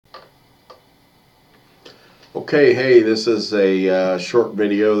Okay, hey, this is a short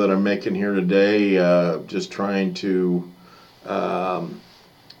video that I'm making here today, just trying to um,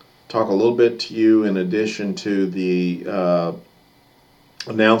 talk a little bit to you in addition to the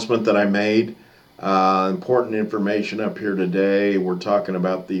announcement that I made. Important information up here today. We're talking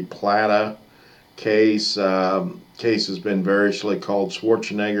about the Plata case. Case has been variously called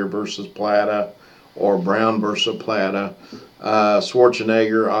Schwarzenegger versus Plata or Brown versus Plata.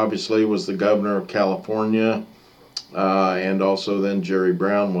 Schwarzenegger obviously was the governor of California. And also then Jerry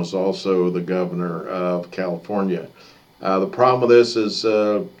Brown was also the governor of California. The problem with this is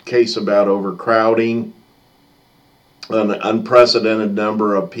a case about overcrowding. An unprecedented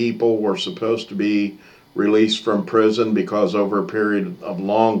number of people were supposed to be released from prison because over a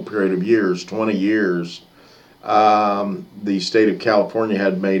long period of years, 20 years, the state of California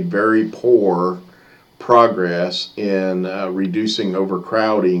had made very poor progress in reducing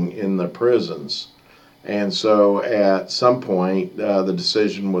overcrowding in the prisons. And so at some point, the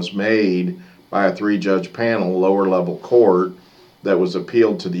decision was made by a three-judge panel, lower level court, that was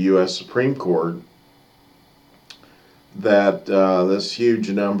appealed to the U.S. Supreme Court, that this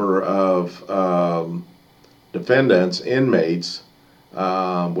huge number of defendants, inmates,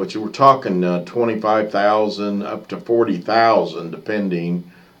 which we're talking 25,000 up to 40,000,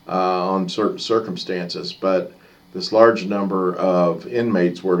 depending on certain circumstances, but this large number of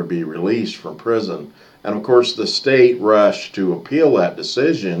inmates were to be released from prison. And of course, the state rushed to appeal that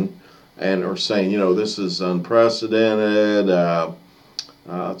decision and are saying, this is unprecedented.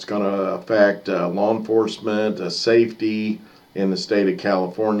 It's going to affect law enforcement, safety in the state of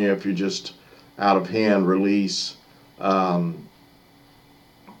California if you just out of hand release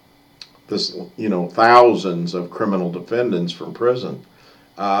thousands of criminal defendants from prison.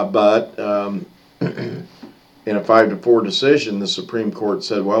 But in a 5-4 decision, the Supreme Court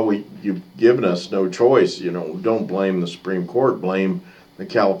said, well, you've given us no choice. Don't blame the Supreme Court, blame the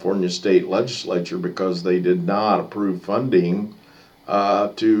California State Legislature because they did not approve funding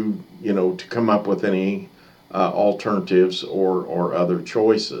to come up with any alternatives or other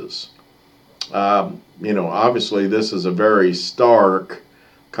choices. Obviously this is a very stark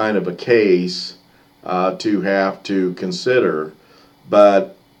kind of a case to have to consider,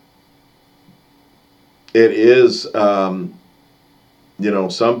 but it is,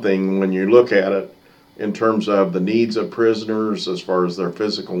 something when you look at it in terms of the needs of prisoners as far as their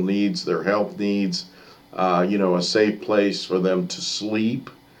physical needs, their health needs, a safe place for them to sleep.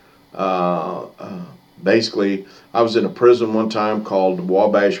 Basically, I was in a prison one time called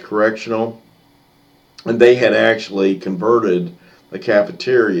Wabash Correctional, and they had actually converted the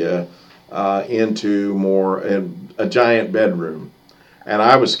cafeteria into more a giant bedroom. And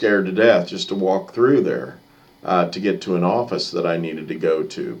I was scared to death just to walk through there to get to an office that I needed to go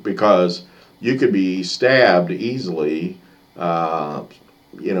to, because you could be stabbed easily, a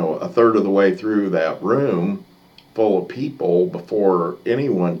third of the way through that room full of people before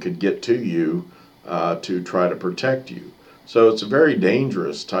anyone could get to you to try to protect you. So it's a very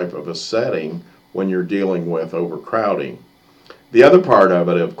dangerous type of a setting when you're dealing with overcrowding. The other part of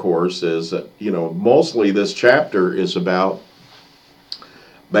it, of course, is that, mostly this chapter is about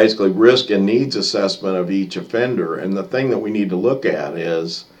basically risk and needs assessment of each offender. And the thing that we need to look at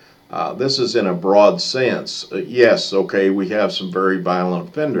is this is in a broad sense. Yes, okay, we have some very violent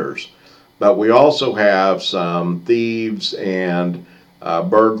offenders, but we also have some thieves and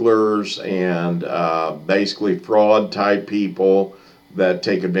burglars and basically fraud type people that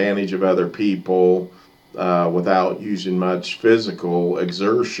take advantage of other people without using much physical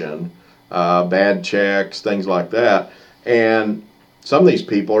exertion, bad checks, things like that. And some of these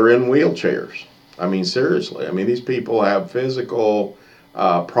people are in wheelchairs. I mean, seriously. I mean, these people have physical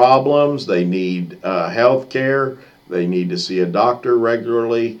problems. They need health care. They need to see a doctor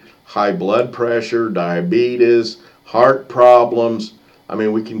regularly. High blood pressure, diabetes, heart problems. I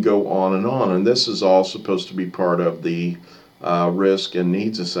mean, we can go on. And this is all supposed to be part of the risk and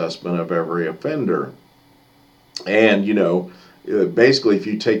needs assessment of every offender. And, basically, if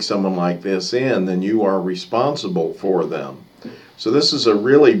you take someone like this in, then you are responsible for them. So this is a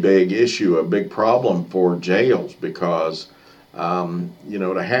really big issue, a big problem for jails, because,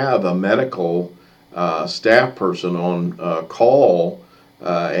 to have a medical staff person on call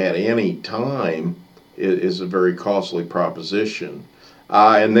at any time is a very costly proposition.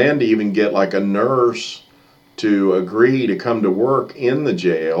 And then to even get like a nurse to agree to come to work in the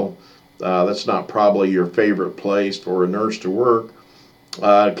jail, that's not probably your favorite place for a nurse to work.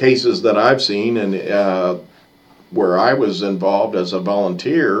 Cases that I've seen and where I was involved as a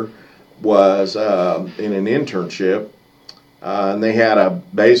volunteer was in an internship. And they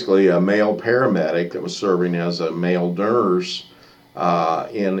had basically a male paramedic that was serving as a male nurse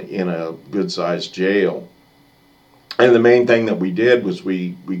in a good-sized jail. And the main thing that we did was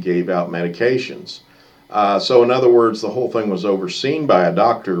we gave out medications. So in other words, the whole thing was overseen by a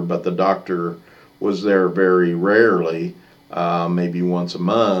doctor, but the doctor was there very rarely, maybe once a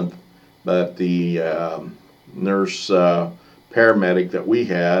month. But the nurse paramedic that we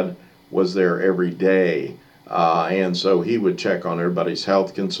had was there every day. And so he would check on everybody's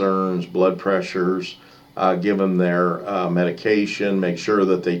health concerns, blood pressures, give them their medication, make sure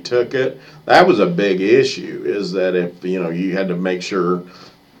that they took it. That was a big issue, is that if you had to make sure,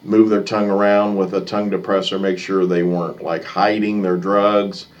 move their tongue around with a tongue depressor, make sure they weren't like hiding their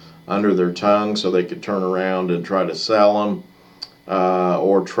drugs under their tongue so they could turn around and try to sell them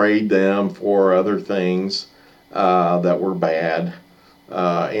or trade them for other things that were bad.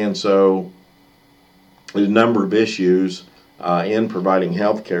 And so there's a number of issues in providing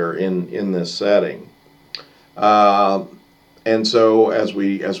health care in this setting. And so as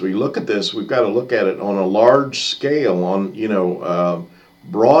we look at this, we've got to look at it on a large scale, on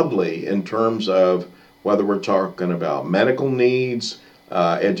broadly, in terms of whether we're talking about medical needs,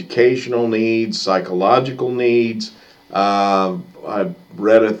 educational needs, psychological needs. I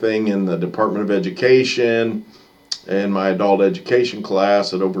read a thing in the Department of Education in my adult education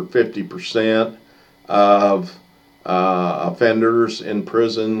class that over 50% of offenders in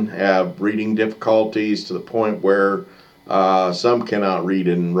prison have reading difficulties, to the point where some cannot read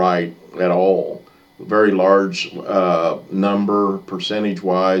and write at all. A very large number,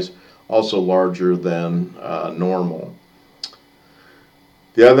 percentage-wise, also larger than normal.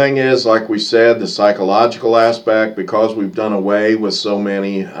 The other thing is, like we said, the psychological aspect. Because we've done away with so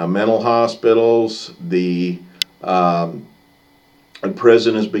many mental hospitals, the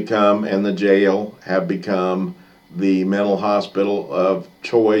prison has become, and the jail have become, the mental hospital of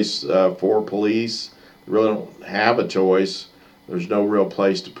choice for police. They really don't have a choice. There's no real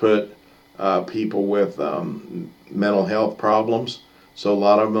place to put people with mental health problems. So a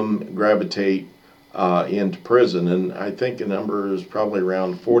lot of them gravitate into prison. And I think the number is probably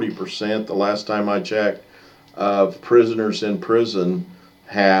around 40%, the last time I checked, of prisoners in prison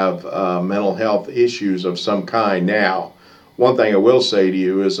have mental health issues of some kind. Now, one thing I will say to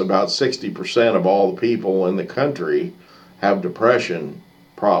you is about 60% of all the people in the country have depression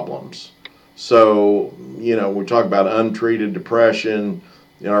problems. So, we talk about untreated depression.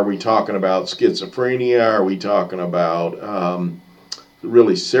 Are we talking about schizophrenia? Are we talking about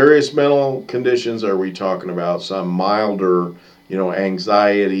really serious mental conditions? Are we talking about some milder,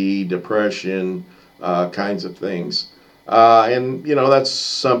 anxiety, depression, kinds of things? And that's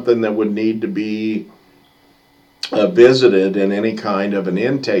something that would need to be visited in any kind of an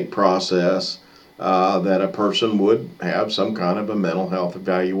intake process, that a person would have some kind of a mental health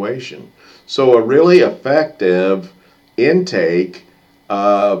evaluation. So a really effective intake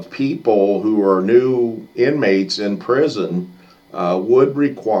of people who are new inmates in prison would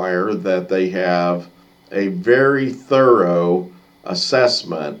require that they have a very thorough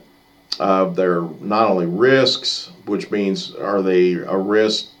assessment of their not only risks, which means, are they a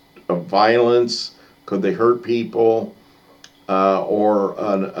risk of violence? Could they hurt people? Or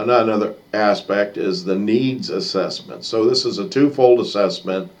another aspect is the needs assessment. So this is a twofold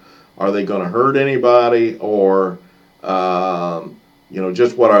assessment. Are they going to hurt anybody? Or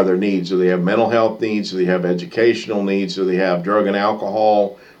just what are their needs? Do they have mental health needs? Do they have educational needs? Do they have drug and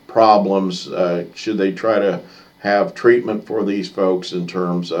alcohol problems? Should they try to have treatment for these folks in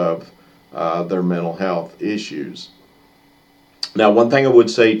terms of their mental health issues? Now, one thing I would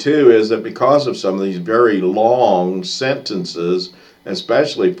say too is that because of some of these very long sentences,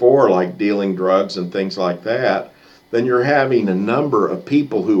 especially for like dealing drugs and things like that, then you're having a number of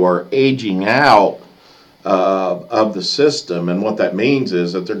people who are aging out of the system. And what that means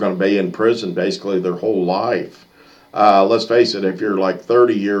is that they're going to be in prison basically their whole life. Let's face it, if you're like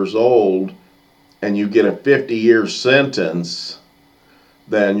 30 years old and you get a 50-year sentence,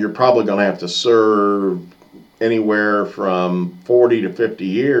 then you're probably going to have to serve anywhere from 40 to 50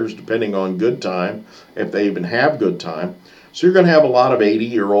 years, depending on good time, if they even have good time. So you're going to have a lot of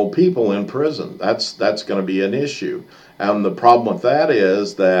 80-year-old people in prison. That's going to be an issue. And the problem with that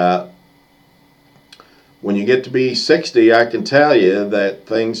is that when you get to be 60, I can tell you that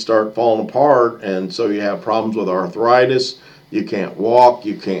things start falling apart, and so you have problems with arthritis. You can't walk,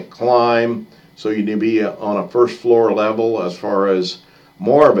 you can't climb, so you need to be on a first floor level as far as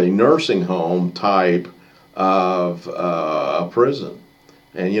more of a nursing home type of a prison.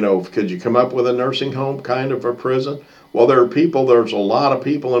 And could you come up with a nursing home kind of a prison? Well, there's a lot of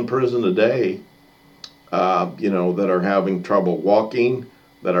people in prison today that are having trouble walking,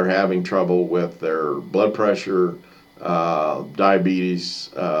 that are having trouble with their blood pressure, diabetes.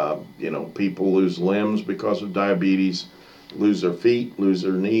 People lose limbs because of diabetes, lose their feet, lose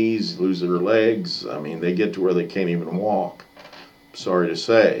their knees, lose their legs. I mean, they get to where they can't even walk. Sorry to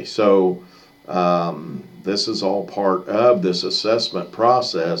say. So this is all part of this assessment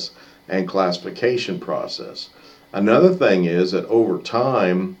process and classification process. Another thing is that over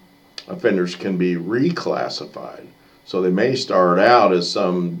time, offenders can be reclassified. So they may start out as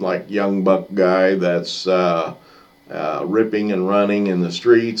some like young buck guy that's ripping and running in the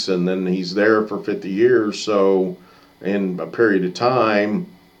streets, and then he's there for 50 years. So in a period of time,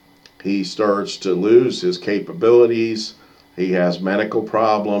 he starts to lose his capabilities. He has medical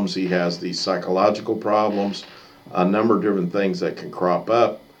problems. He has these psychological problems, a number of different things that can crop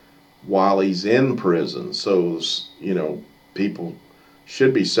up while he's in prison. So, people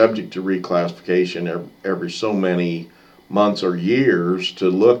should be subject to reclassification every so many months or years to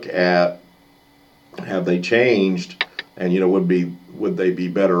look at, have they changed, and would they be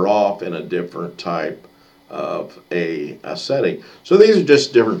better off in a different type of a setting. So these are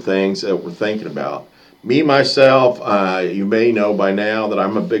just different things that we're thinking about. Me, myself, you may know by now that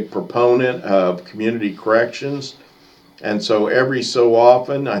I'm a big proponent of community corrections. And so every so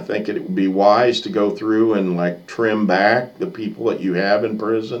often, I think it would be wise to go through and like trim back the people that you have in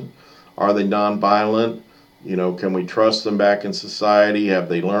prison. Are they nonviolent? Can we trust them back in society? Have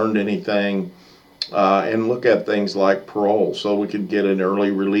they learned anything? And look at things like parole, so we could get an early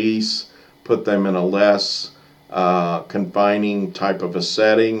release, put them in a less confining type of a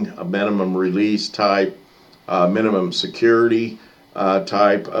setting, a minimum release type, minimum security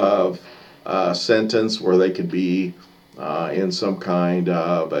type of sentence where they could be in some kind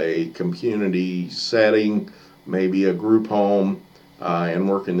of a community setting, maybe a group home, and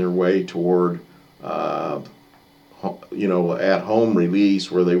working their way toward at home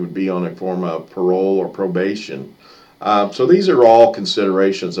release where they would be on a form of parole or probation. So these are all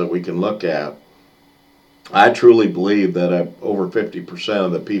considerations that we can look at. I truly believe that over 50%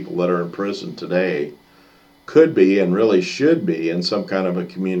 of the people that are in prison today could be and really should be in some kind of a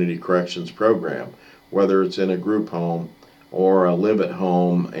community corrections program, whether it's in a group home or a live at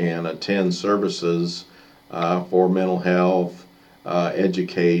home and attend services for mental health,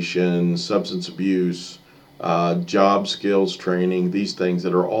 education, substance abuse, job skills training, these things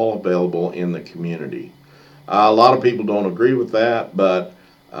that are all available in the community. A lot of people don't agree with that, but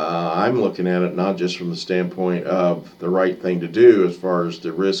I'm looking at it not just from the standpoint of the right thing to do as far as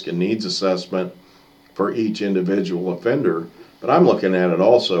the risk and needs assessment for each individual offender, but I'm looking at it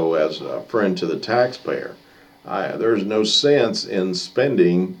also as a friend to the taxpayer. There's no sense in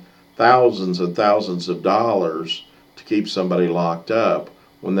spending thousands and thousands of dollars to keep somebody locked up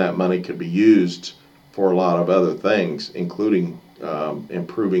when that money could be used for a lot of other things, including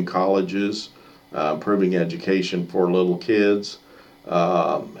improving colleges, improving education for little kids,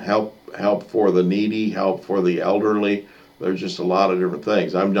 help for the needy, help for the elderly. There's just a lot of different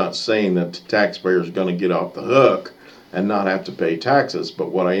things. I'm not saying that the taxpayer is going to get off the hook and not have to pay taxes,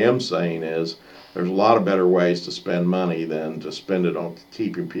 but what I am saying is there's a lot of better ways to spend money than to spend it on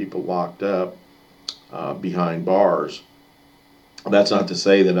keeping people locked up behind bars. That's not to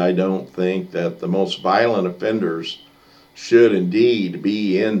say that I don't think that the most violent offenders should indeed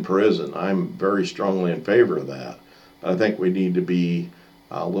be in prison. I'm very strongly in favor of that. But I think we need to be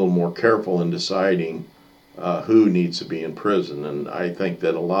a little more careful in deciding who needs to be in prison. And I think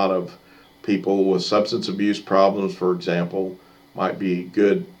that a lot of people with substance abuse problems, for example, might be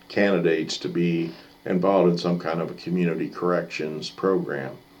good candidates to be involved in some kind of a community corrections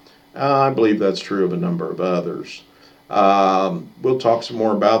program. I believe that's true of a number of others. We'll talk some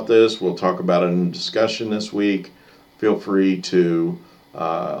more about this. We'll talk about it in discussion this week. Feel free to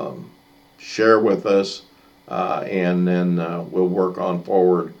share with us, and then we'll work on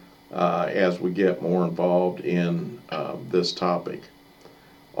forward as we get more involved in this topic.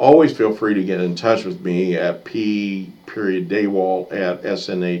 Always feel free to get in touch with me at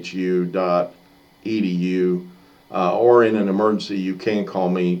p.dawalt@snhu.edu, or in an emergency you can call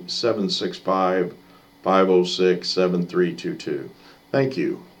me 765-506-7322. Thank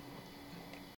you.